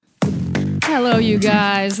Hello, you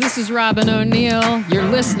guys. This is Robin O'Neill. You're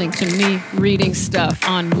listening to me reading stuff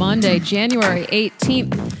on Monday, January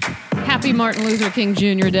 18th. Happy Martin Luther King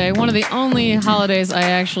Jr. Day, one of the only holidays I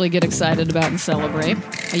actually get excited about and celebrate.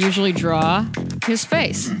 I usually draw his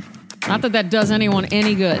face. Not that that does anyone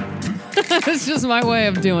any good. It's just my way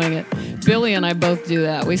of doing it. Billy and I both do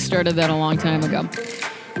that. We started that a long time ago.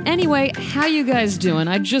 Anyway, how you guys doing?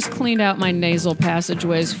 I just cleaned out my nasal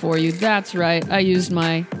passageways for you. That's right. I used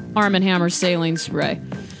my Arm & Hammer saline spray.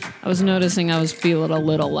 I was noticing I was feeling a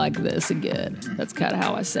little like this again. That's kind of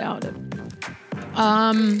how I sounded.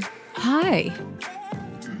 Hi.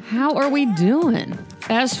 How are we doing?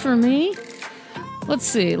 As for me, let's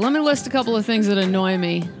see. Let me list a couple of things that annoy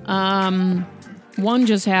me. One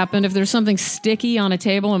just happened. If there's something sticky on a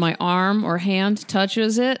table and my arm or hand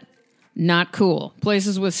touches it, not cool.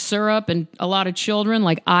 Places with syrup and a lot of children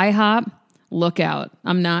like IHOP, look out.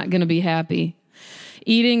 I'm not going to be happy.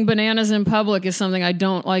 Eating bananas in public is something I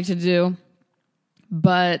don't like to do,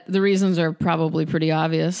 but the reasons are probably pretty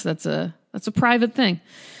obvious. That's a private thing.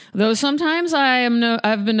 Though sometimes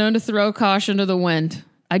I've been known to throw caution to the wind.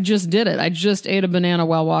 I just did it. I just ate a banana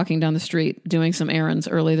while walking down the street doing some errands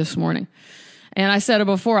early this morning. And I said it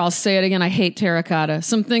before, I'll say it again, I hate terracotta.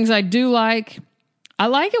 Some things I do like. I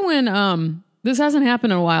like it when, this hasn't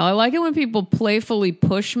happened in a while. I like it when people playfully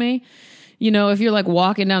push me. You know, if you're like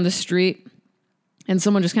walking down the street and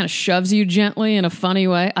someone just kind of shoves you gently in a funny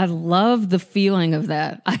way. I love the feeling of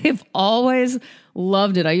that. I've always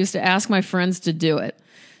loved it. I used to ask my friends to do it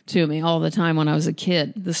to me all the time when I was a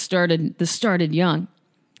kid. This started young.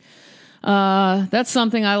 That's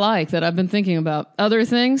something I like that I've been thinking about. Other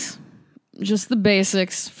things? Just the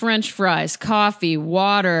basics, French fries, coffee,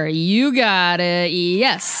 water. You got it.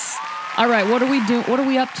 Yes. All right. What are we doing? What are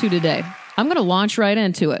we up to today? I'm going to launch right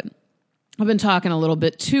into it. I've been talking a little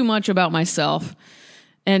bit too much about myself.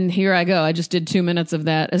 And here I go. I just did 2 minutes of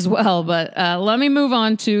that as well. But let me move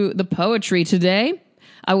on to the poetry. Today,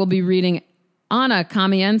 I will be reading Anna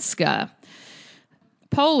Kamieńska,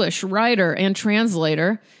 Polish writer and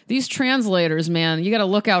translator. These translators, man, you got to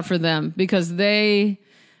look out for them because they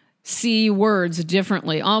see words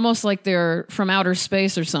differently, almost like they're from outer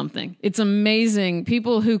space or something. It's amazing.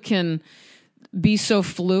 People who can be so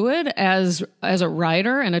fluid as a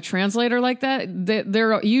writer and a translator like that,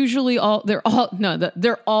 they're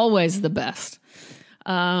always the best.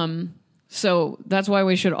 So that's why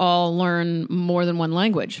we should all learn more than one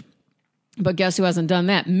language. But guess who hasn't done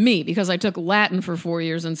that? Me, because I took Latin for 4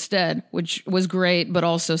 years instead, which was great, but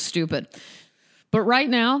also stupid. But right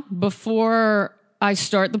now, before I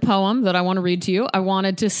start the poem that I want to read to you, I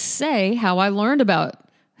wanted to say how I learned about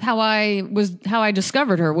how I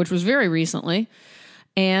discovered her, which was very recently.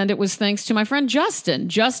 And it was thanks to my friend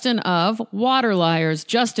Justin of Water Liars,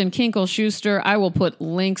 Justin Kinkle-Schuster. I will put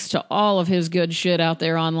links to all of his good shit out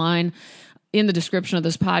there online in the description of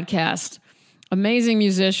this podcast. Amazing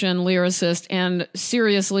musician, lyricist, and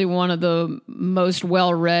seriously one of the most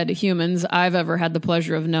well-read humans I've ever had the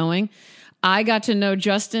pleasure of knowing. I got to know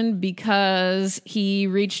Justin because he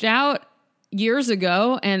reached out years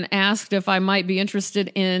ago and asked if I might be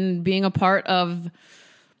interested in being a part of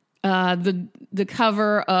the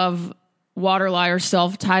cover of Water Liar's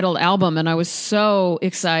self-titled album. And I was so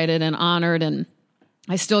excited and honored, and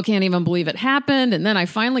I still can't even believe it happened. And then I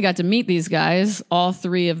finally got to meet these guys, all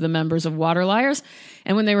three of the members of Water Liars.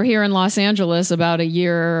 And when they were here in Los Angeles about a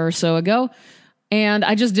year or so ago, and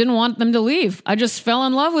I just didn't want them to leave. I just fell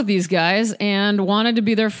in love with these guys and wanted to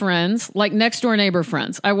be their friends, like next door neighbor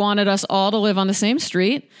friends. I wanted us all to live on the same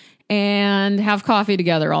street and have coffee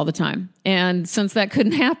together all the time. And since that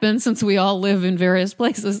couldn't happen, since we all live in various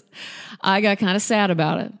places, I got kind of sad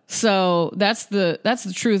about it. So that's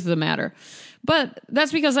the truth of the matter. But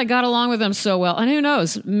that's because I got along with them so well. And who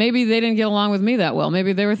knows? Maybe they didn't get along with me that well.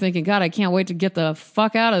 Maybe they were thinking, God, I can't wait to get the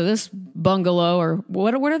fuck out of this bungalow. Or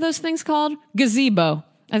what are those things called? Gazebo.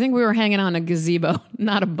 I think we were hanging on a gazebo,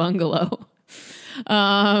 not a bungalow.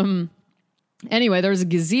 Anyway, there was a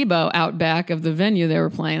gazebo out back of the venue they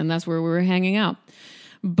were playing, and that's where we were hanging out.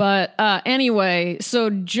 But anyway,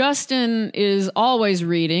 so Justin is always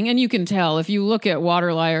reading, and you can tell if you look at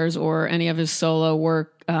Water Liars or any of his solo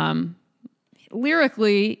work,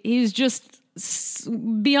 lyrically, he's just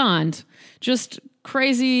beyond, just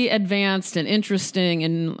crazy advanced and interesting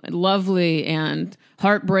and lovely and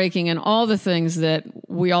heartbreaking and all the things that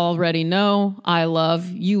we already know, I love,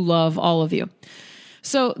 you love, all of you.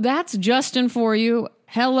 So that's Justin for you.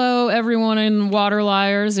 Hello, everyone in Water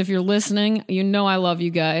Liars. If you're listening, you know I love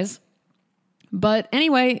you guys. But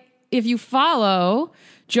anyway, if you follow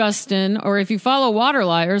Justin or if you follow Water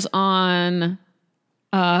Liars on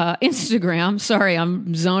Instagram, sorry,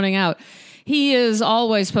 I'm zoning out. He is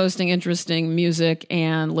always posting interesting music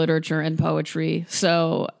and literature and poetry.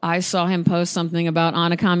 So I saw him post something about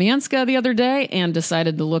Anna Kamieńska the other day and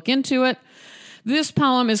decided to look into it. This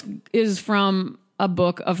poem is from a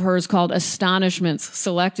book of hers called Astonishments,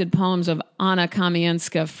 Selected Poems of Anna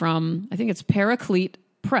Kamieńska from, I think it's Paraclete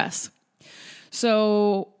Press.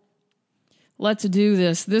 So let's do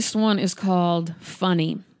this. This one is called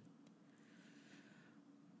Funny.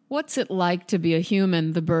 What's it like to be a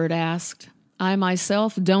human? The bird asked. I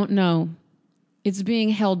myself don't know. It's being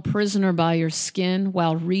held prisoner by your skin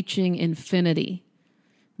while reaching infinity,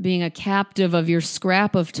 being a captive of your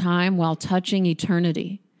scrap of time while touching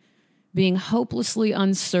eternity, being hopelessly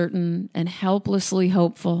uncertain and helplessly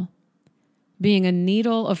hopeful, being a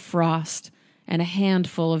needle of frost and a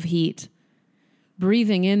handful of heat,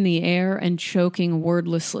 breathing in the air and choking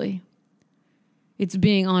wordlessly. It's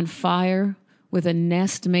being on fire with a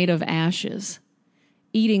nest made of ashes,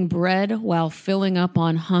 eating bread while filling up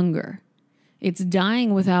on hunger. It's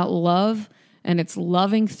dying without love, and it's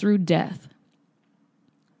loving through death.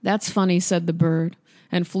 That's funny, said the bird,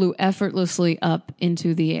 and flew effortlessly up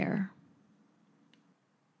into the air.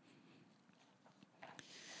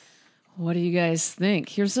 What do you guys think?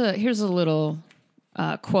 Here's a little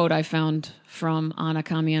quote I found from Anna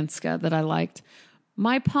Kamieńska that I liked.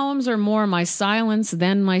 My poems are more my silence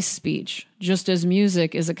than my speech, just as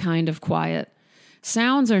music is a kind of quiet.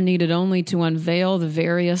 Sounds are needed only to unveil the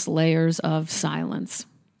various layers of silence.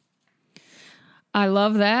 I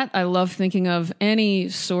love that. I love thinking of any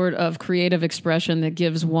sort of creative expression that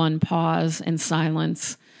gives one pause and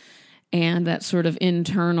silence and that sort of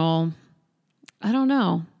internal, I don't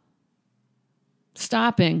know,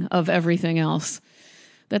 stopping of everything else.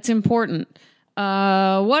 That's important.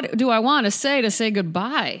 What do I want to say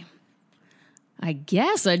goodbye? I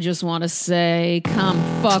guess I just want to say, come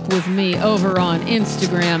fuck with me over on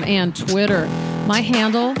Instagram and Twitter. My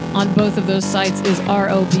handle on both of those sites is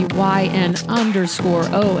ROBYN_ONEIL.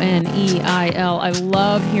 I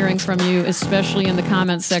love hearing from you, especially in the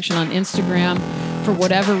comments section on Instagram. For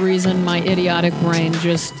whatever reason, my idiotic brain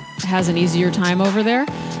just has an easier time over there.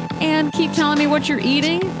 And keep telling me what you're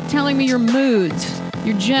eating, telling me your moods,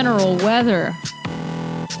 your general weather.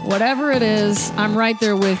 Whatever it is, I'm right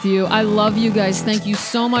there with you. I love you guys. Thank you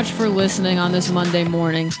so much for listening on this Monday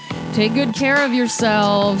morning. Take good care of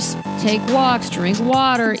yourselves. Take walks, drink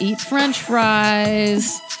water, eat French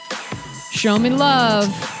fries. Show me love.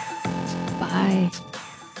 Bye.